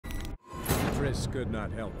Triss could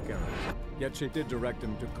not help Geralt, yet she did direct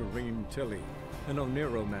him to Karim Tilly, an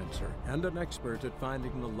Oniromancer and an expert at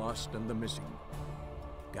finding the lost and the missing.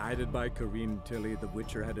 Guided by Karim Tilly, the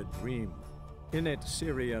Witcher had a dream. In it,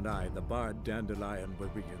 Ciri and I, the bard Dandelion,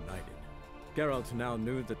 were reunited. Geralt now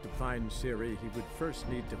knew that to find Ciri, he would first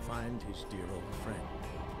need to find his dear old friend.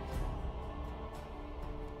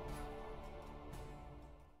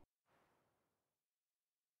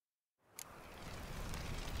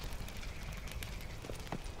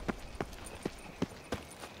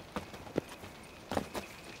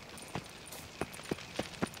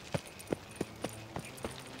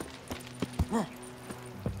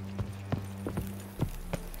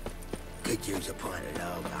 Could use a pint of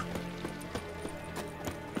lager.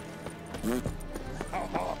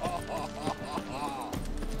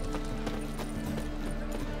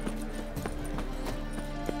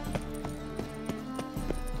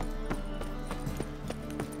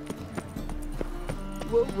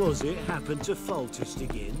 What was it happened to Foltest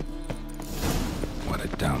again? What a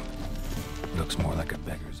dump. Looks more like a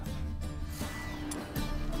beggar's.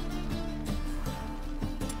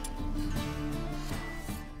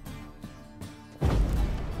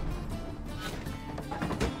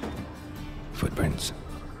 Footprints.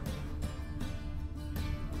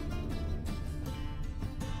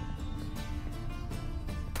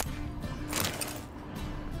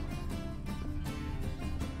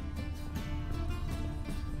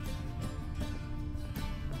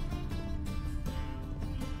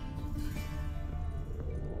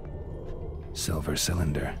 Silver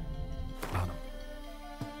cylinder. Bottom.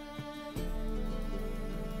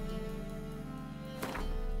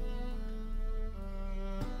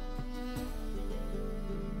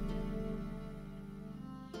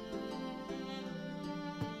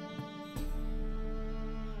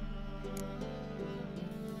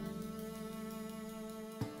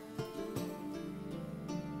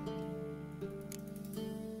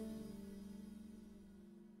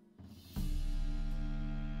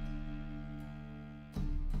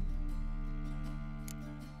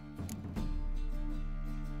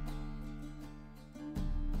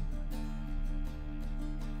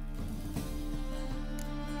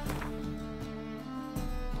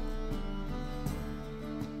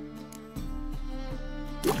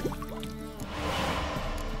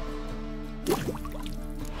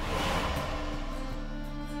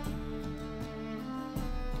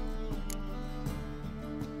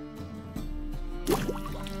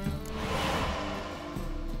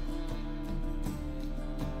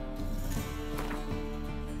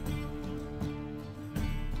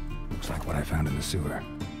 Looks like what I found in the sewer.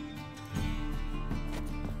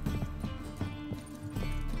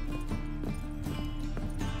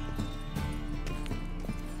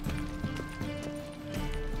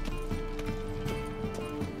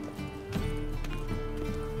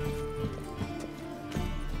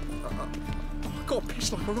 I got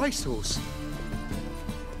pissed like a racehorse.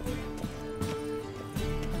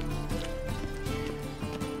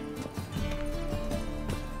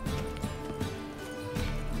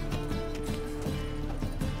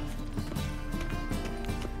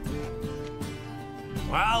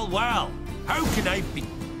 Well, how can I be?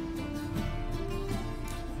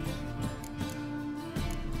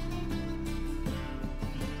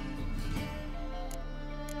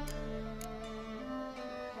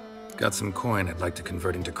 Got some coin I'd like to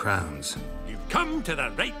convert into crowns. You've come to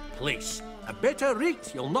the right place. A better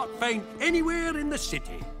rate you'll not find anywhere in the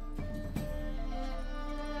city.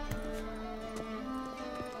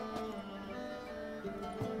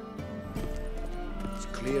 It's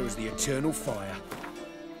clear as the eternal fire.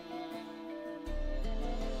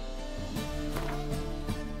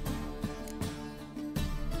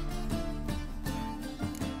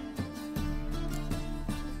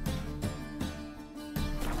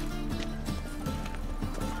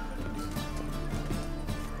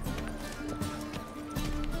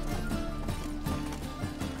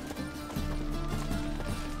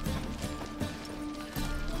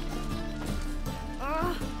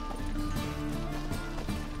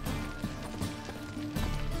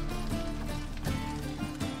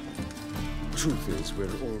 Truth is, we're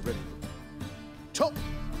already... Top!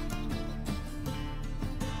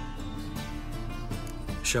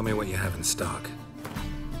 Show me what you have in stock.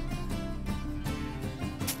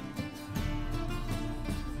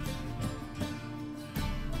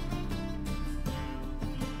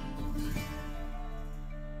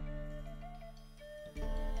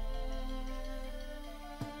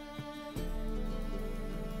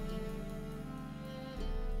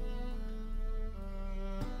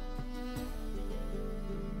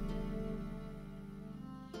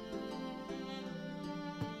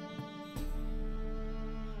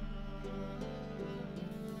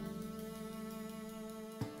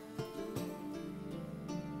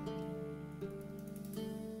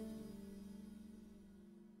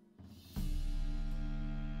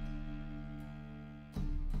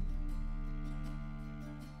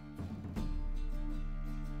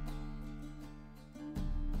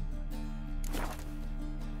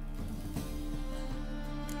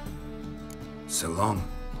 so long.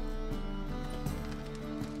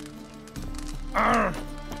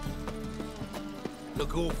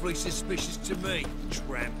 Look awfully suspicious to me,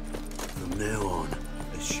 tramp. From now on,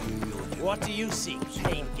 assume you're... What do you seek,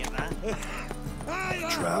 painkiller?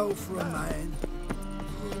 Troll for a man.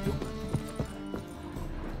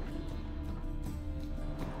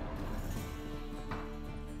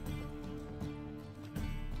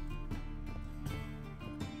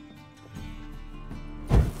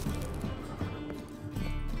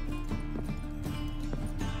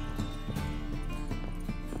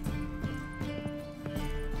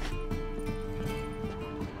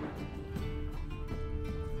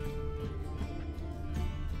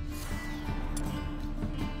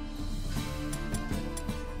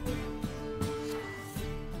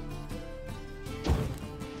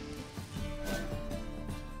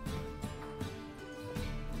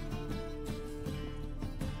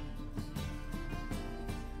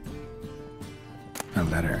 A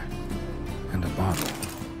letter. And a bottle.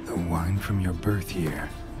 The wine from your birth year.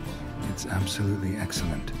 It's absolutely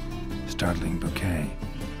excellent. Startling bouquet.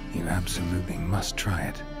 You absolutely must try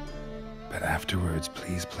it. But afterwards,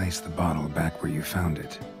 please place the bottle back where you found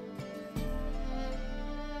it.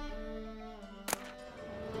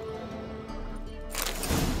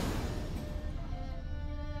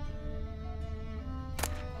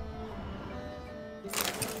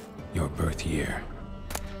 Your birth year.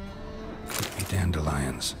 Could be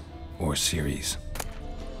dandelions or Ciri's.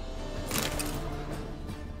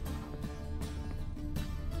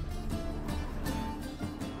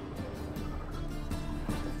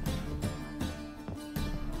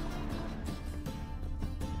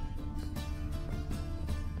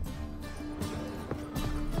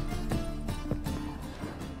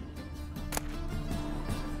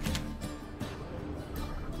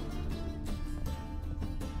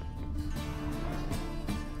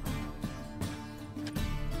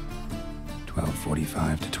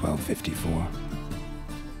 .45 to 12:54.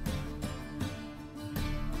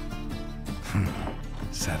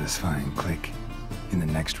 Satisfying click. In the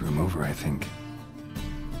next room over, I think.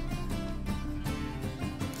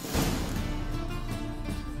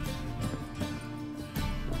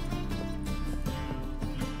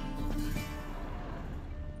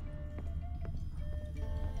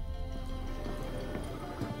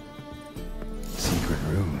 Secret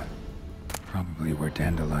room. Probably where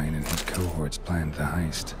Dandelion and his cohorts planned the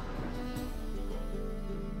heist.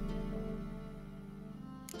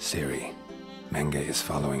 Ciri, Menge is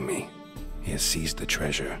following me. He has seized the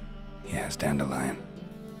treasure. He has Dandelion.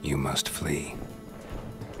 You must flee.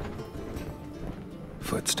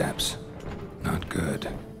 Footsteps. Not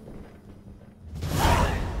good.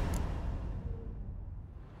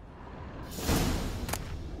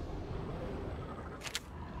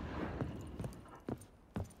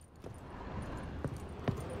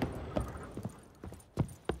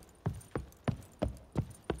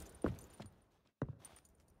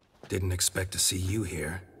 Didn't expect to see you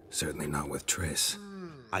here. Certainly not with Triss.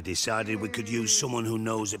 I decided we could use someone who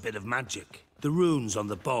knows a bit of magic. The runes on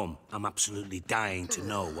the bomb, I'm absolutely dying to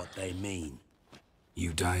know what they mean.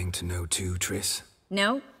 You dying to know too, Triss?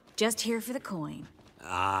 No, just here for the coin.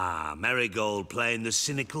 Ah, Marigold playing the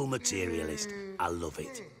cynical materialist. I love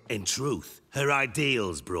it. In truth, her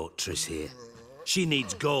ideals brought Triss here. She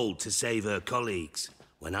needs gold to save her colleagues.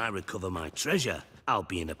 When I recover my treasure, I'll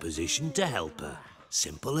be in a position to help her.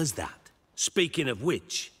 Simple as that. Speaking of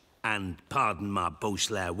which, and pardon my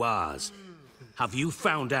Beauclervoise, have you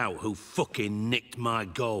found out who fucking nicked my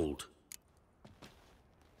gold?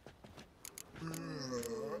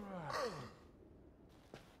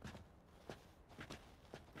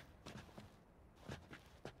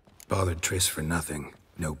 Bothered Triss for nothing.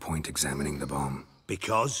 No point examining the bomb.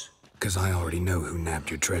 Because? 'Cause I already know who nabbed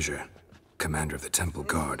your treasure. Commander of the Temple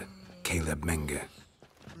Guard, Caleb Menge.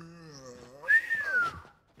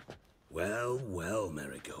 Well, well,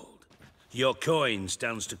 Marigold. Your coin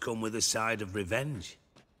stands to come with a side of revenge.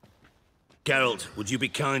 Geralt, would you be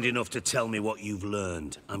kind enough to tell me what you've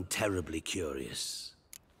learned? I'm terribly curious.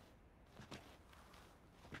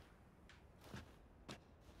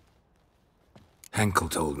 Henkel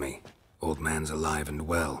told me. Old man's alive and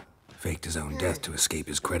well. Faked his own death to escape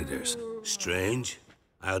his creditors. Strange.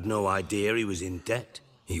 I had no idea he was in debt.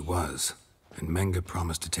 He was. And Menge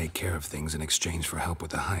promised to take care of things in exchange for help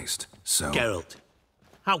with the heist. So... Geralt,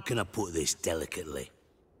 how can I put this delicately?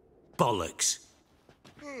 Bollocks.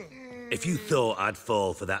 If you thought I'd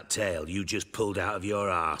fall for that tale you just pulled out of your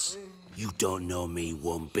arse, you don't know me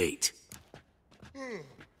one bit.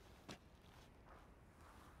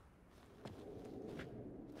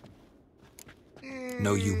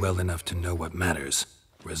 Know you well enough to know what matters.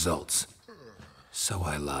 Results. So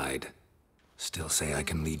I lied. Still say I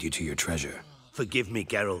can lead you to your treasure. Forgive me,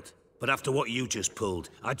 Geralt, but after what you just pulled,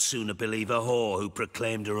 I'd sooner believe a whore who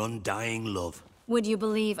proclaimed her undying love. Would you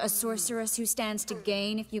believe a sorceress who stands to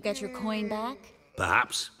gain if you get your coin back?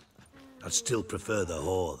 Perhaps. I'd still prefer the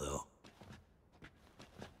whore, though.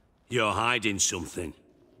 You're hiding something.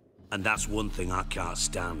 And that's one thing I can't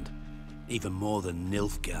stand. Even more than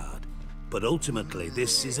Nilfgaard. But ultimately,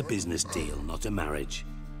 this is a business deal, not a marriage.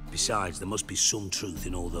 Besides, there must be some truth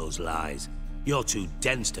in all those lies. You're too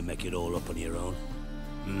dense to make it all up on your own.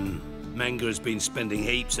 Menga has been spending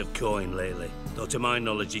heaps of coin lately, though to my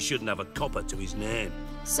knowledge he shouldn't have a copper to his name.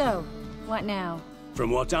 So, what now?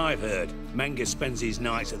 From what I've heard, Menga spends his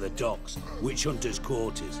nights at the docks, witch hunters'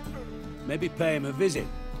 quarters. Maybe pay him a visit,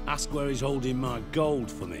 ask where he's holding my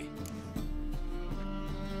gold for me.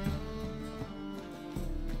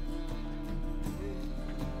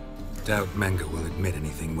 Doubt Menga will admit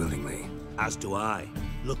anything willingly. As do I.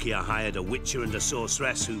 Lucky I hired a witcher and a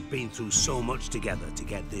sorceress who've been through so much together to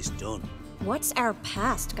get this done. What's our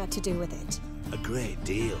past got to do with it? A great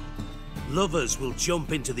deal. Lovers will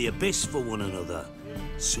jump into the abyss for one another.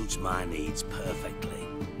 Suits my needs perfectly.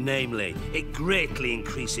 Namely, it greatly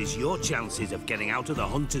increases your chances of getting out of the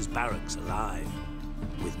hunter's barracks alive.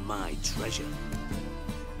 With my treasure.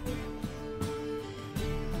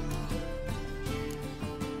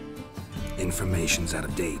 Information's out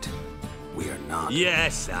of date. We are not.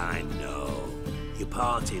 Yes, I know. You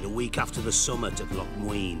partied a week after the summit at Loch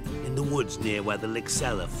Muin, in the woods near where the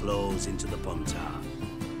Lixella flows into the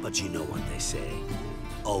Pontar. But you know what they say.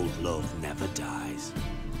 Old love never dies.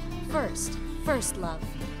 First love.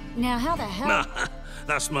 Now how the hell...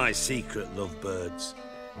 That's my secret, lovebirds.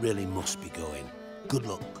 Really must be going. Good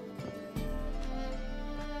luck.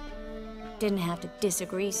 Didn't have to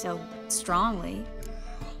disagree so strongly.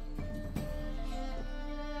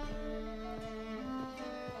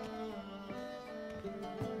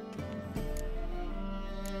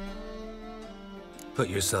 Put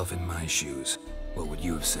yourself in my shoes. What would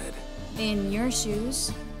you have said? In your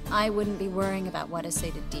shoes, I wouldn't be worrying about what to say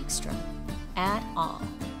to Dijkstra. At all.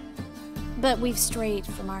 But we've strayed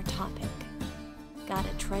from our topic. Got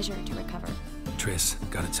a treasure to recover. Triss,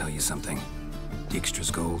 gotta tell you something. Dijkstra's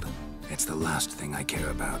gold, it's the last thing I care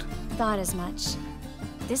about. Thought as much.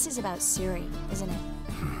 This is about Ciri, isn't it?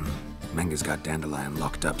 Menga's got Dandelion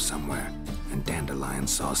locked up somewhere, and Dandelion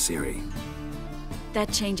saw Ciri.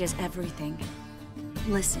 That changes everything.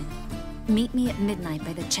 Listen, meet me at midnight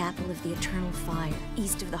by the Chapel of the Eternal Fire,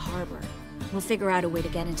 east of the harbor. We'll figure out a way to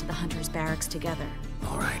get into the Hunter's barracks together.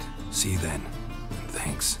 All right, see you then.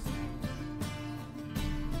 Thanks.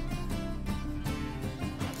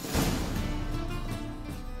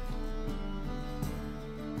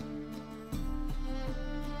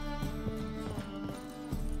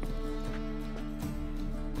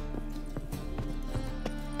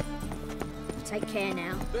 Take care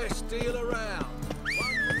now. Best deal around.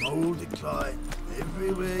 Multiply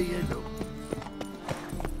everywhere you look.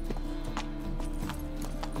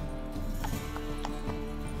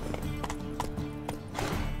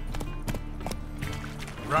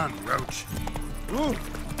 Run, Roach. Ooh,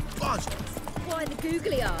 buzz. Why the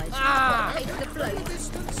googly eyes? Ah! Hate the bloke.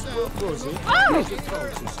 What was it? Oh!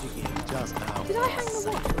 Just now. Did I hang the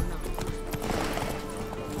watch or not?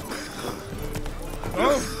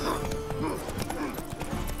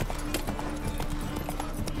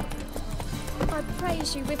 I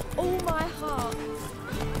praise you with all my heart.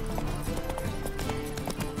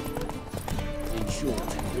 In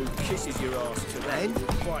short, who kisses your ass to then?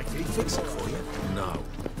 Quite he fix it for you. No.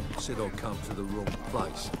 Said I'll come to the wrong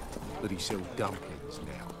place. But he sells dumplings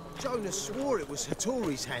now. Jonas swore it was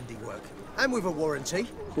Hattori's handiwork. And with a warranty.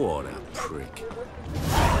 What a prick.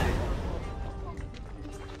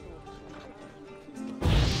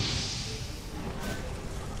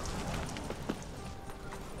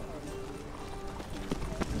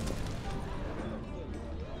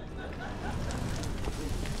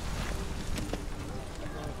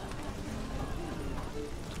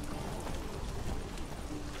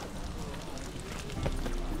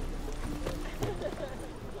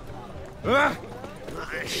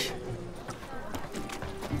 Nice.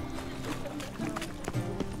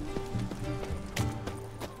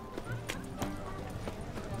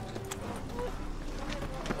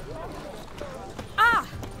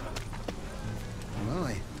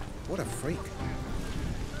 My, what a freak.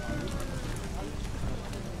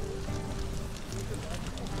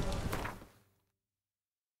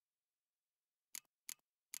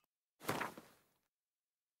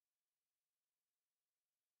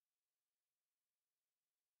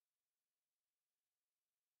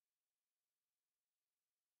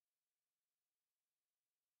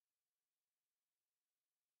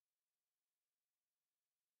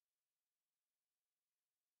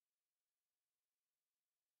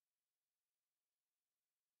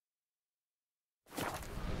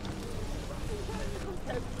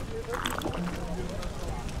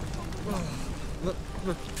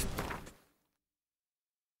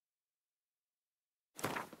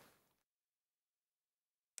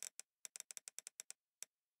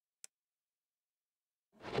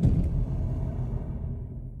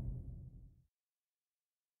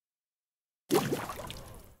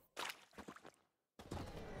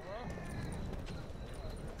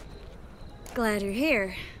 Glad you're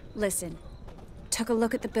here. Listen, took a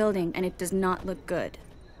look at the building and it does not look good.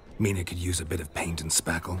 Mean it could use a bit of paint and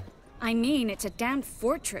spackle? I mean, it's a damn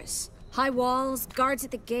fortress. High walls, guards at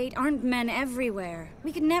the gate, armed men everywhere.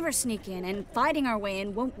 We could never sneak in, and fighting our way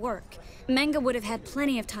in won't work. Menge would have had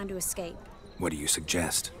plenty of time to escape. What do you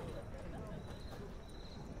suggest?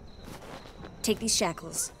 Take these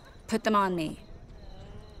shackles. Put them on me.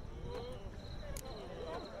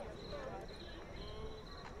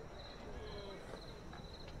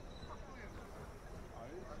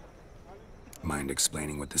 Mind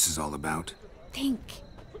explaining what this is all about? Think.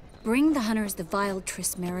 Bring the hunters the vile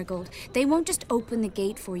Triss Marigold. They won't just open the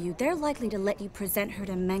gate for you. They're likely to let you present her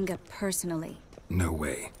to Menge personally. No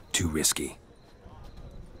way. Too risky.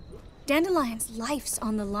 Dandelion's life's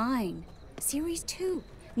on the line. Ciri's too.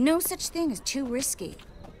 No such thing as too risky.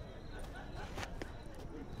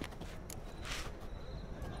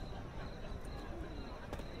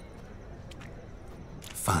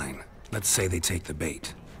 Fine. Let's say they take the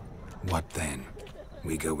bait. What then?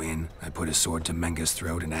 We go in, I put a sword to Menge's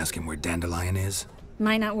throat and ask him where Dandelion is?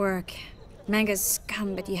 Might not work. Menge's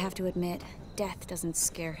scum, but you have to admit, death doesn't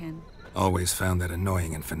scare him. Always found that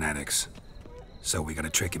annoying in fanatics. So we gotta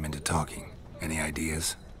trick him into talking. Any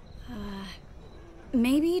ideas?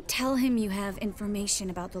 Maybe tell him you have information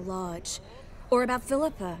about the Lodge. Or about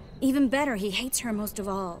Philippa. Even better, he hates her most of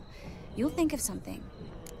all. You'll think of something.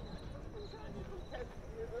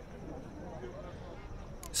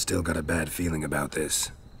 Still got a bad feeling about this.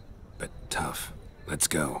 But tough. Let's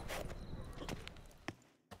go.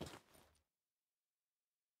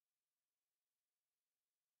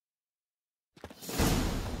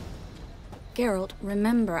 Geralt,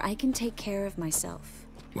 remember, I can take care of myself.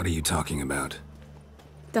 What are you talking about?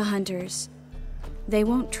 The hunters. They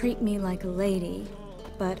won't treat me like a lady,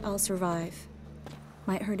 but I'll survive.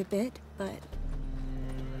 Might hurt a bit, but...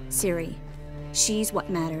 Ciri, she's what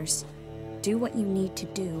matters. Do what you need to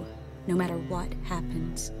do, no matter what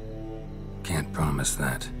happens. Can't promise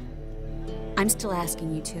that. I'm still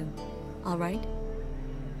asking you to, all right?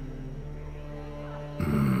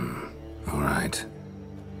 All right.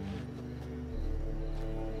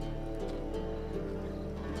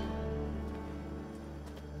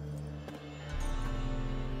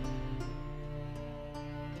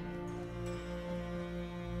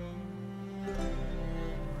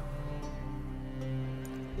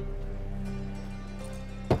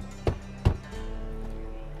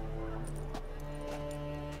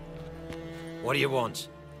 What do you want?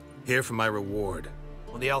 Here for my reward.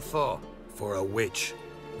 What the hell for? For a witch.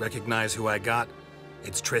 Recognize who I got?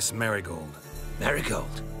 It's Triss Marigold.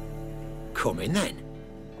 Marigold? Come in then.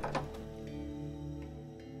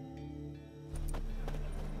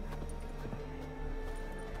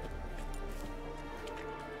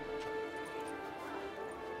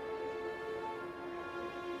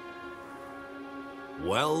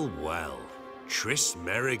 Well, well. Triss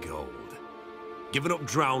Marigold. Giving up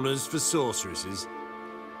drowners for sorceresses?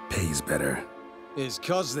 Pays better. It's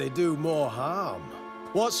 'cause they do more harm.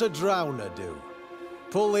 What's a drowner do?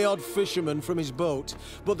 Pull the odd fisherman from his boat.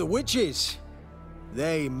 But the witches,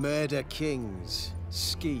 they murder kings,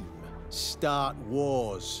 scheme, start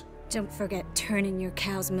wars. Don't forget turning your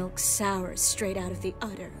cow's milk sour straight out of the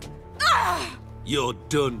udder. You're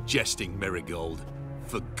done jesting, Marigold.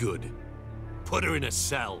 For good. Put her in a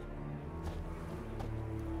cell.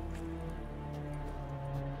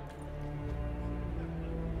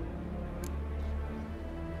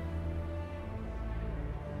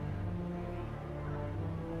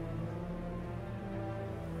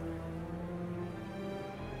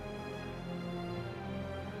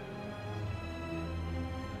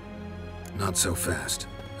 Not so fast.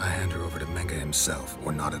 I hand her over to Menge himself,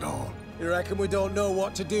 or not at all. You reckon we don't know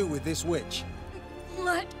what to do with this witch?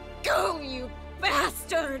 Let go, you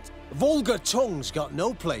bastard! Vulgar tongue's got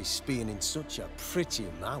no place being in such a pretty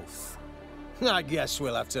mouth. I guess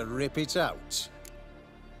we'll have to rip it out.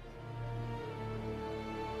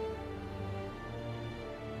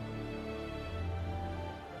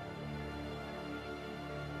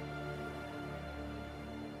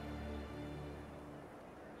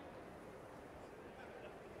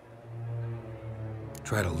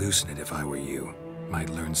 Try to loosen it if I were you. Might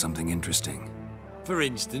learn something interesting. For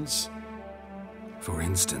instance? For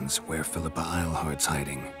instance, where Philippa Eilhart's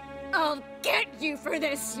hiding. I'll get you for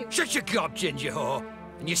this, you... Shut your gob, ginger whore,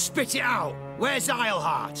 and you spit it out. Where's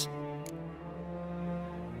Isleheart?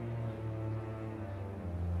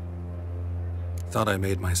 Thought I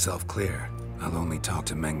made myself clear. I'll only talk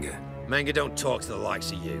to Menge. Menge don't talk to the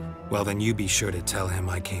likes of you. Well, then you be sure to tell him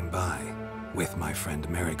I came by with my friend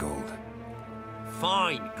Marigold.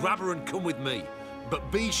 Fine, grab her and come with me.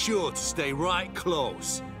 But be sure to stay right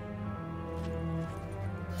close.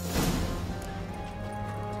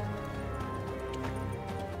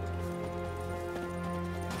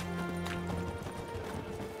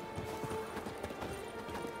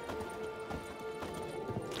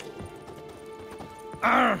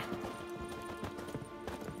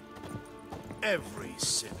 Every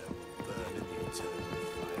sinner will burn in the eternal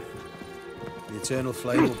fire. The eternal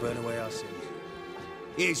flame will burn away our sins.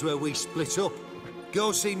 Here's where we split up.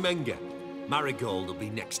 Go see Menge. Marigold will be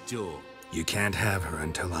next door. You can't have her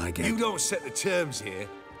until I get... You don't set the terms here.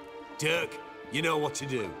 Dirk, you know what to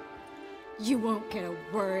do. You won't get a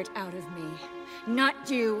word out of me. Not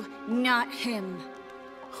you, not him.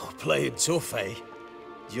 Oh, playing tough, eh?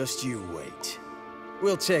 Just you wait.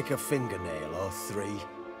 We'll take a fingernail or three.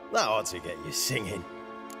 That ought to get you singing.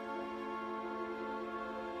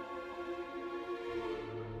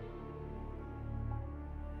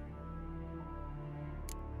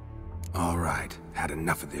 All right, had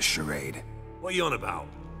enough of this charade. What are you on about?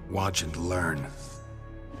 Watch and learn.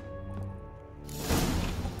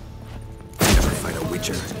 Never fight a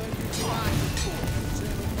witcher.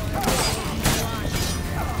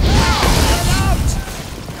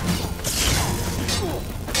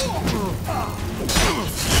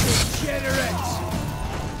 Degenerates!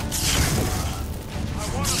 I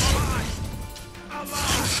want him alive!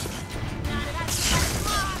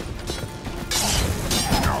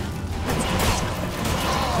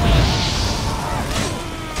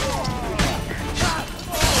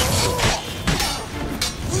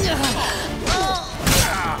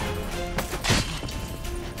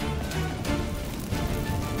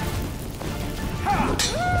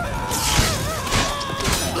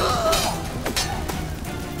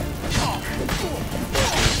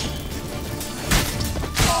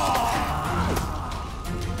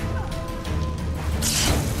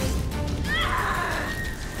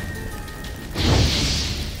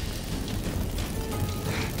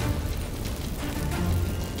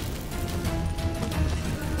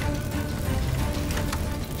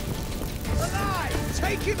 Alive!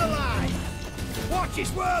 Take him alive! Watch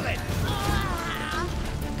his whirling!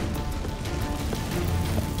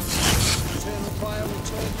 Eternal fire will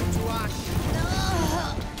turn him to ash.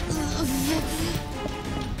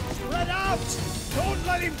 Spread out! Don't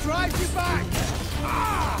let him drive you back!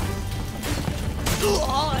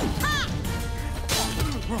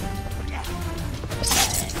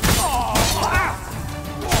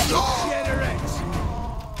 Degenerate!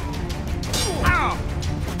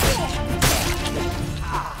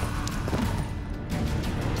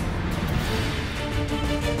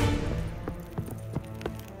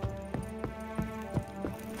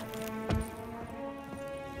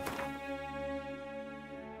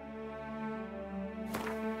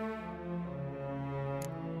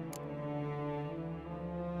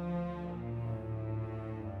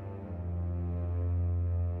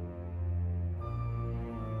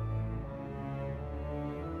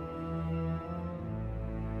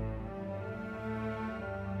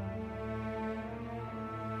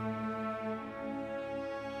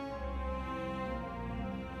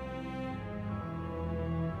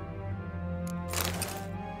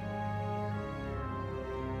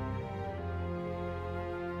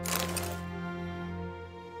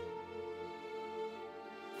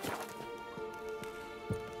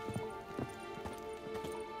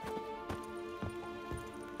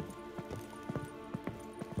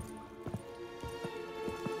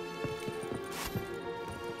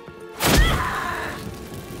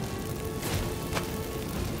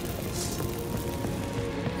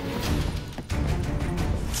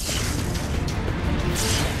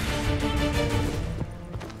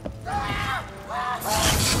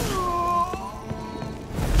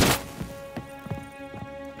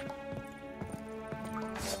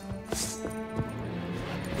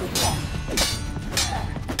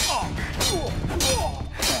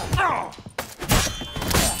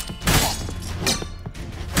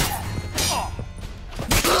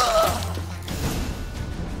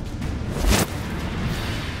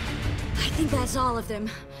 That's all of them.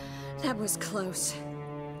 That was close.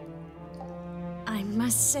 I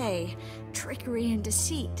must say, trickery and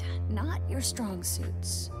deceit, not your strong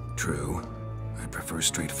suits. True. I prefer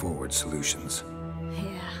straightforward solutions.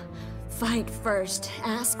 Yeah. Fight first,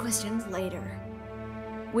 ask questions later.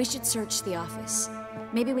 We should search the office.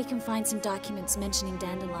 Maybe we can find some documents mentioning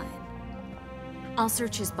Dandelion. I'll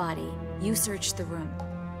search his body. You search the room.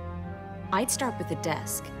 I'd start with the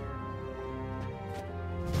desk.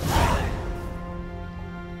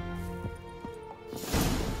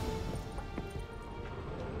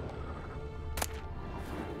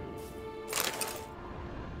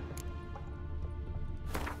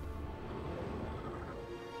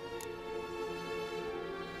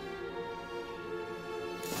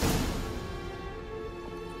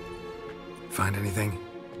 Find anything?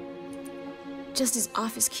 Just his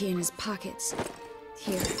office key in his pockets.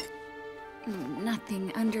 Here.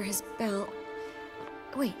 Nothing under his belt.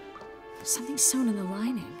 Wait, something sewn in the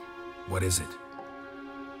lining. What is it?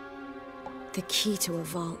 The key to a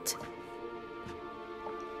vault.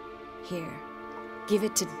 Here, give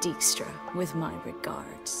it to Dijkstra with my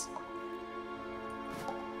regards.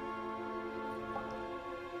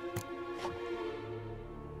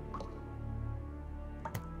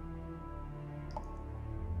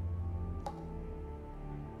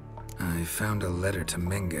 I found a letter to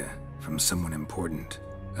Menge from someone important.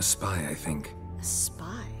 A spy, I think. A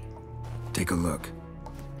spy? Take a look.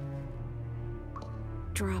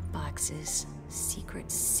 Drop boxes,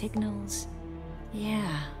 secret signals.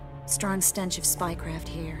 Yeah, strong stench of spycraft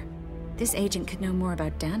here. This agent could know more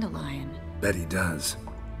about Dandelion. Bet he does.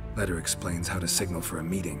 Letter explains how to signal for a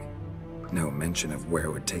meeting. No mention of where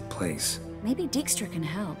it would take place. Maybe Dijkstra can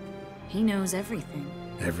help. He knows everything.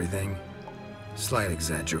 Everything? Slight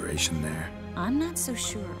exaggeration there. I'm not so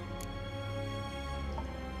sure.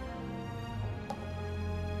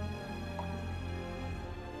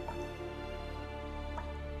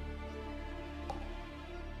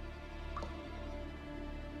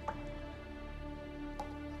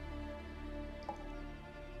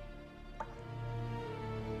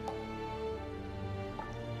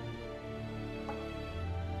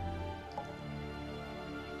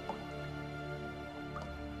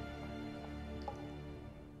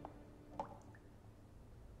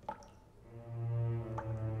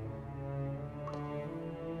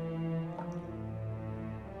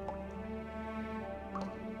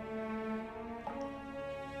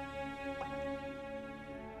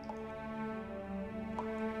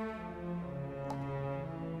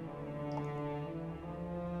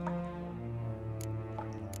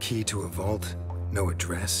 Key to a vault? No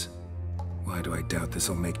address? Why do I doubt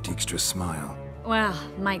this'll make Dijkstra smile? Well,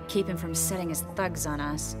 might keep him from setting his thugs on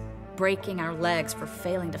us. Breaking our legs for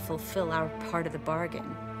failing to fulfill our part of the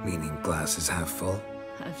bargain. Meaning glass is half full?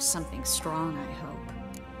 Of something strong, I hope.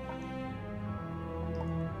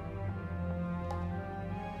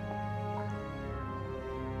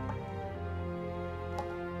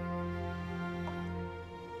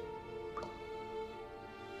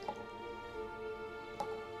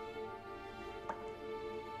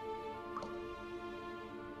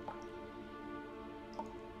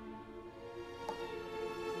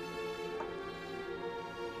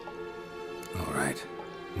 All right.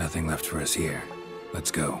 Nothing left for us here.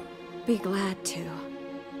 Let's go. Be glad to.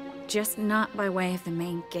 Just not by way of the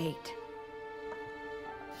main gate.